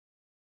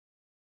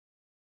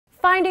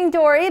Finding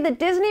Dory, the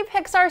Disney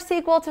Pixar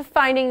sequel to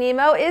Finding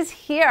Nemo, is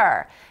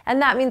here,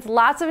 and that means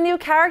lots of new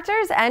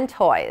characters and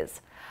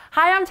toys.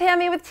 Hi, I'm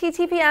Tammy with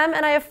TTPM,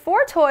 and I have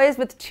 4 toys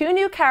with 2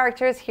 new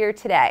characters here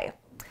today.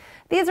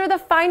 These are the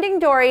Finding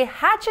Dory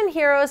Hatch and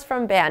Heroes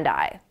from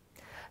Bandai.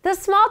 The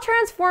small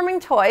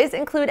transforming toys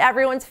include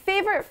everyone's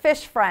favorite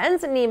fish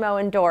friends, Nemo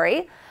and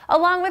Dory,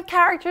 along with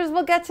characters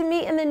we'll get to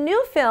meet in the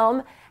new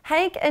film,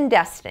 Hank and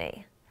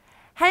Destiny.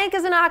 Hank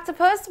is an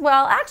octopus,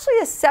 well, actually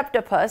a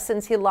septopus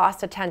since he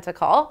lost a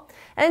tentacle,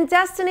 and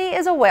Destiny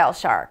is a whale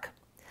shark.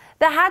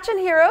 The Hatch and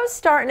Heroes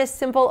start in a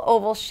simple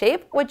oval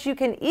shape, which you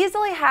can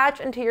easily hatch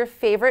into your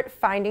favorite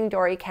Finding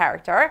Dory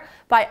character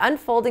by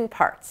unfolding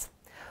parts.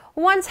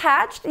 Once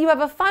hatched, you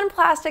have a fun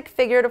plastic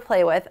figure to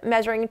play with,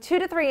 measuring 2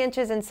 to 3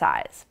 inches in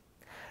size.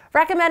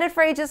 Recommended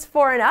for ages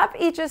 4 and up,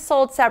 each is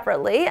sold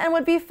separately and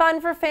would be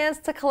fun for fans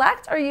to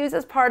collect or use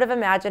as part of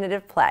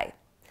imaginative play.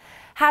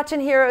 Hatch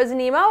and Heroes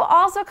Nemo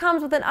also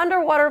comes with an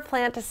underwater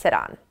plant to sit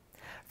on.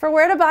 For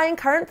where to buy and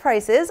current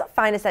prices,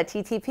 find us at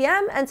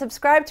TTPM and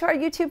subscribe to our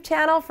YouTube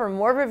channel for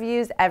more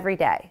reviews every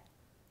day.